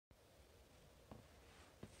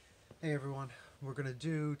Hey everyone, we're going to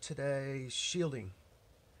do today shielding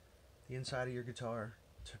the inside of your guitar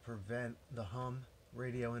to prevent the hum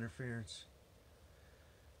radio interference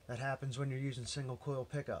that happens when you're using single coil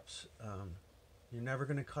pickups. You're never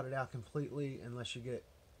going to cut it out completely unless you get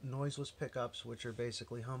noiseless pickups, which are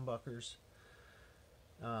basically humbuckers.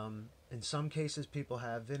 In some cases people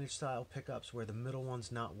have vintage style pickups where the middle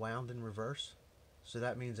one's not wound in reverse, so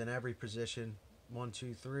that means in every position 1,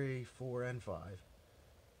 2, 3, 4, and 5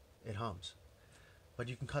 it hums. But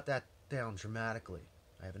you can cut that down dramatically.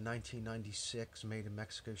 I have a 1996 made in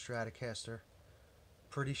Mexico Stratocaster.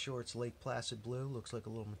 Pretty sure it's Lake Placid blue. Looks like a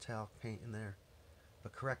little metallic paint in there.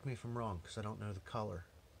 But correct me if I'm wrong, because I don't know the color.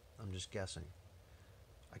 I'm just guessing.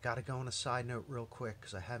 I gotta go on a side note real quick,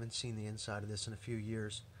 because I haven't seen the inside of this in a few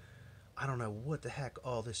years. I don't know what the heck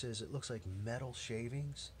all this is. It looks like metal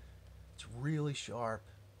shavings. It's really sharp.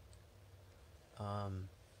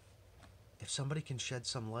 If somebody can shed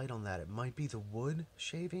some light on that, it might be the wood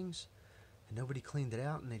shavings and nobody cleaned it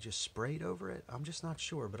out and they just sprayed over it. I'm just not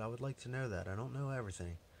sure, but I would like to know that. I don't know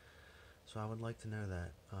everything, so I would like to know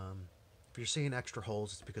that. If you're seeing extra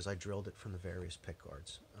holes, it's because I drilled it from the various pick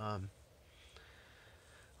guards.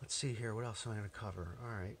 Let's see here, what else am I going to cover?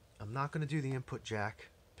 Alright, I'm not going to do the input jack,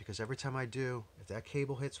 because every time I do, if that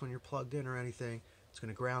cable hits when you're plugged in or anything, it's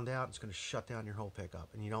going to ground out, it's going to shut down your whole pickup,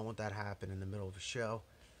 and you don't want that to happen in the middle of a show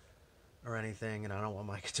or anything, and I don't want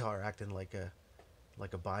my guitar acting like a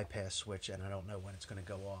bypass switch and I don't know when it's going to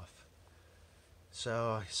go off.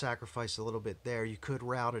 So I sacrificed a little bit there. You could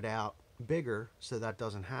route it out bigger so that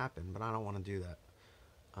doesn't happen, but I don't want to do that.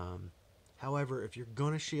 However, if you're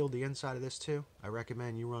going to shield the inside of this too, I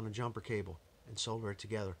recommend you run a jumper cable and solder it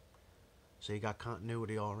together, so you got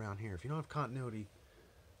continuity all around here. If you don't have continuity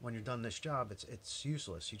when you're done this job, it's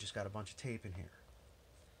useless. You just got a bunch of tape in here.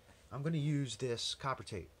 I'm going to use this copper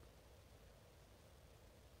tape.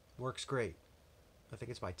 Works great. I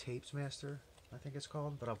think it's by Tapes Master, I think it's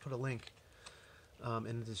called, but I'll put a link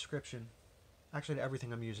in the description. Actually, to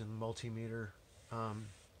everything I'm using, multimeter,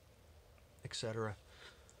 etc.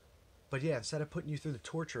 But yeah, instead of putting you through the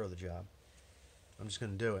torture of the job, I'm just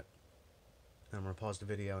going to do it. And I'm going to pause the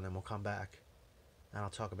video and then we'll come back and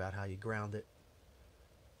I'll talk about how you ground it,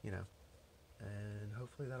 you know, and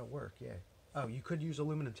hopefully that'll work, yeah. Oh, you could use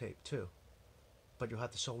aluminum tape too, but you'll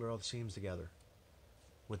have to solder all the seams together.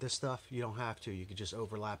 With this stuff, you don't have to. You could just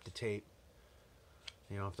overlap the tape.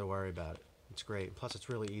 You don't have to worry about it. It's great. Plus, it's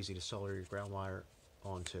really easy to solder your ground wire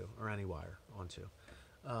onto, or any wire onto.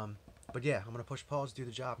 But yeah, I'm going to push pause, do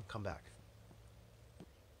the job, and come back.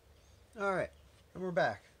 Alright, and we're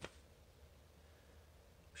back. I'm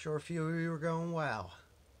sure a few of you are going, wow.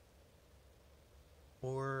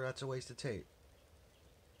 Or, that's a waste of tape.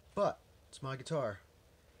 But, it's my guitar.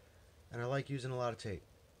 And I like using a lot of tape.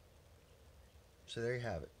 So there you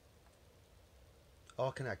have it.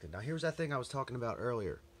 All connected. Now here's that thing I was talking about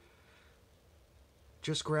earlier.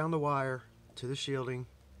 Just ground the wire to the shielding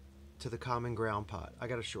to the common ground pot. I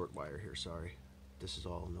got a short wire here, sorry. This is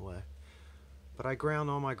all in the way. But I ground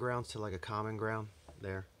all my grounds to like a common ground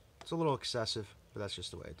there. It's a little excessive, but that's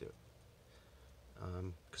just the way I do it.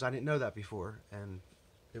 Because I didn't know that before, and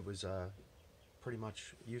it was pretty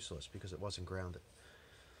much useless because it wasn't grounded.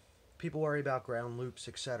 People worry about ground loops,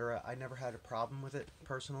 etc. I never had a problem with it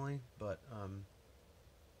personally, but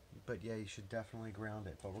yeah, you should definitely ground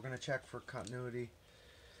it. But we're going to check for continuity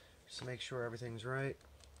just to make sure everything's right.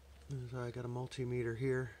 So I got a multimeter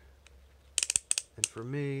here, and for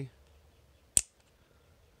me,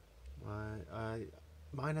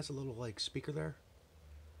 mine has a little like speaker there,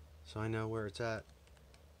 so I know where it's at.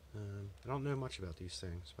 I don't know much about these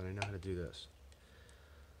things, but I know how to do this.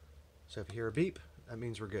 So if you hear a beep, that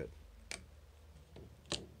means we're good.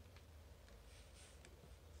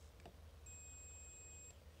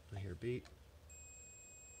 I hear a beat.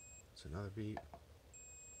 It's another beat.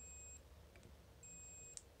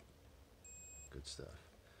 Good stuff.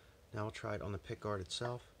 Now I'll try it on the pick guard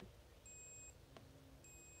itself.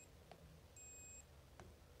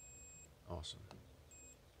 Awesome.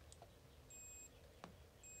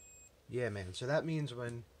 Yeah, man. So that means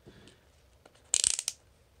when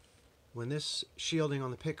this shielding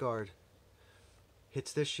on the pick guard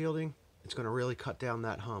hits this shielding, it's going to really cut down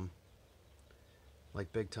that hum.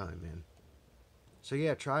 Like big time, man. So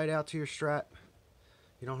yeah, try it out to your Strat.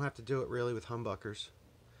 You don't have to do it really with humbuckers.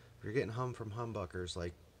 If you're getting hum from humbuckers,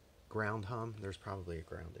 like ground hum, there's probably a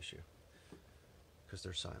ground issue because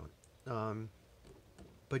they're silent.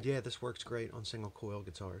 But yeah, this works great on single coil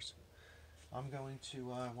guitars. I'm going to,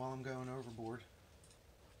 while I'm going overboard,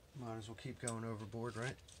 might as well keep going overboard,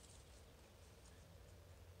 right?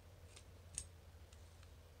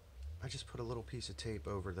 I just put a little piece of tape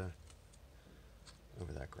over the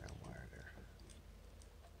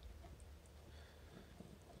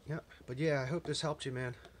Yep. But yeah, I hope this helped you,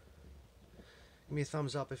 man. Give me a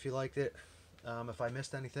thumbs up if you liked it. If I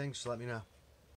missed anything, just let me know.